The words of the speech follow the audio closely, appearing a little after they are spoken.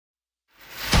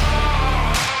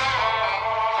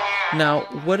Now,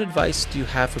 what advice do you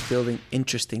have for building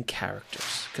interesting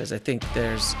characters? Because I think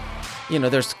there's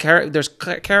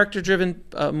character-driven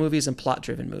movies and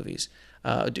plot-driven movies.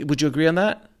 Would you agree on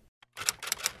that?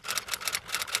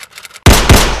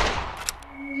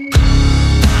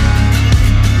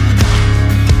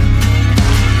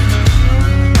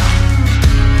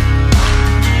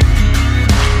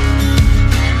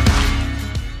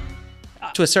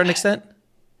 To a certain extent?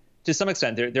 To some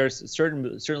extent. There's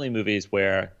certainly movies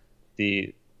where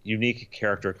the unique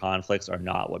character conflicts are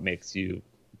not what makes you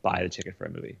buy the ticket for a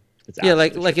movie. Yeah,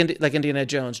 like Indiana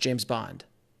Jones, James Bond,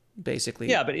 basically.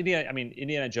 Yeah, but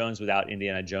Indiana Jones without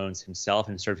Indiana Jones himself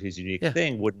and sort of his unique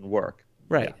thing wouldn't work.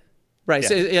 Right. Yeah. Right. Yeah.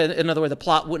 So in other words, the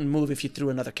plot wouldn't move if you threw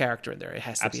another character in there. It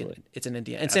has to Absolutely. be. It's an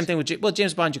Indiana. And same thing with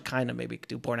James Bond. You kind of maybe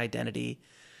do Born Identity.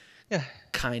 Yeah.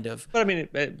 Kind of. But I mean,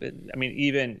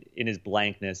 even in his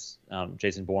blankness,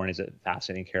 Jason Bourne is a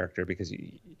fascinating character because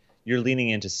you're leaning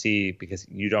in to see, because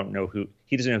you don't know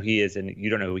he doesn't know who he is, and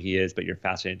you don't know who he is, but you're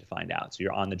fascinated to find out. So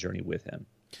you're on the journey with him.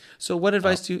 So what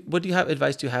advice do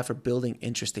you have for building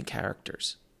interesting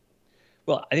characters?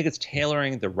 Well, I think it's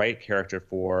tailoring the right character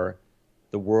for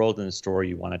the world and the story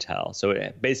you want to tell. So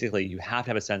basically, you have to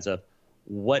have a sense of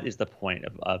what is the point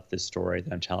of this story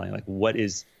that I'm telling. Like, what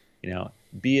is,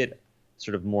 be it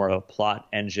sort of more of a plot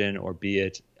engine, or be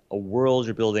it a world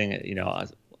you're building,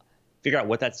 figure out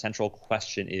what that central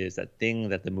question is, that thing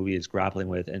that the movie is grappling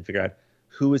with, and figure out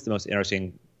who is the most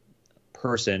interesting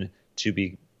person to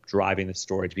be driving the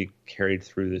story, to be carried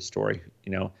through the story.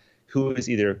 Who is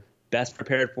either best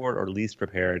prepared for it or least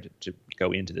prepared to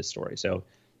go into this story. So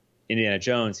Indiana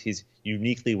Jones, he's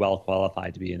uniquely well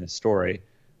qualified to be in this story,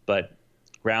 but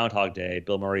Groundhog Day,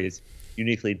 Bill Murray is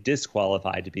uniquely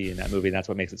disqualified to be in that movie, and that's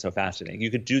what makes it so fascinating. You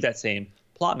could do that same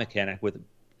plot mechanic with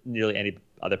nearly any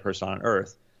other person on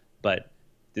Earth, but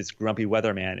this grumpy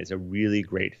weatherman is a really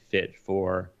great fit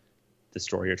for the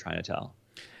story you're trying to tell.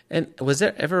 And was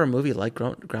there ever a movie like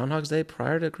Groundhog's Day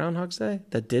prior to Groundhog's Day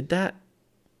that did that?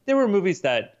 There were movies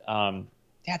that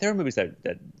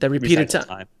repeated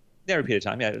time. They repeated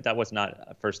time. Yeah, that was not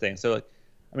a first thing. So,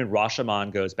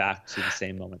 Rashomon goes back to the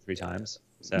same moment 3 times.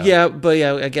 So, yeah, but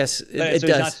I guess it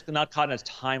does. It's not caught in a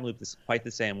time loop quite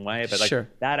the same way, but sure.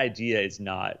 That idea is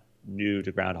not new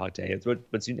to Groundhog Day.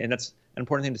 And that's an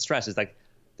important thing to stress, is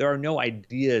there are no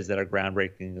ideas that are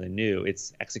groundbreakingly new.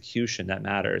 It's execution that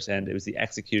matters, and it was the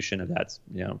execution of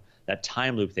that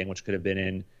time loop thing, which could have been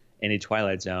in any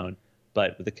Twilight Zone,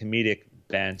 but with a comedic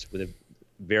bent, with a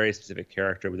very specific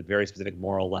character, with a very specific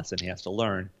moral lesson he has to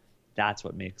learn. That's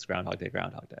what makes Groundhog Day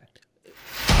Groundhog Day.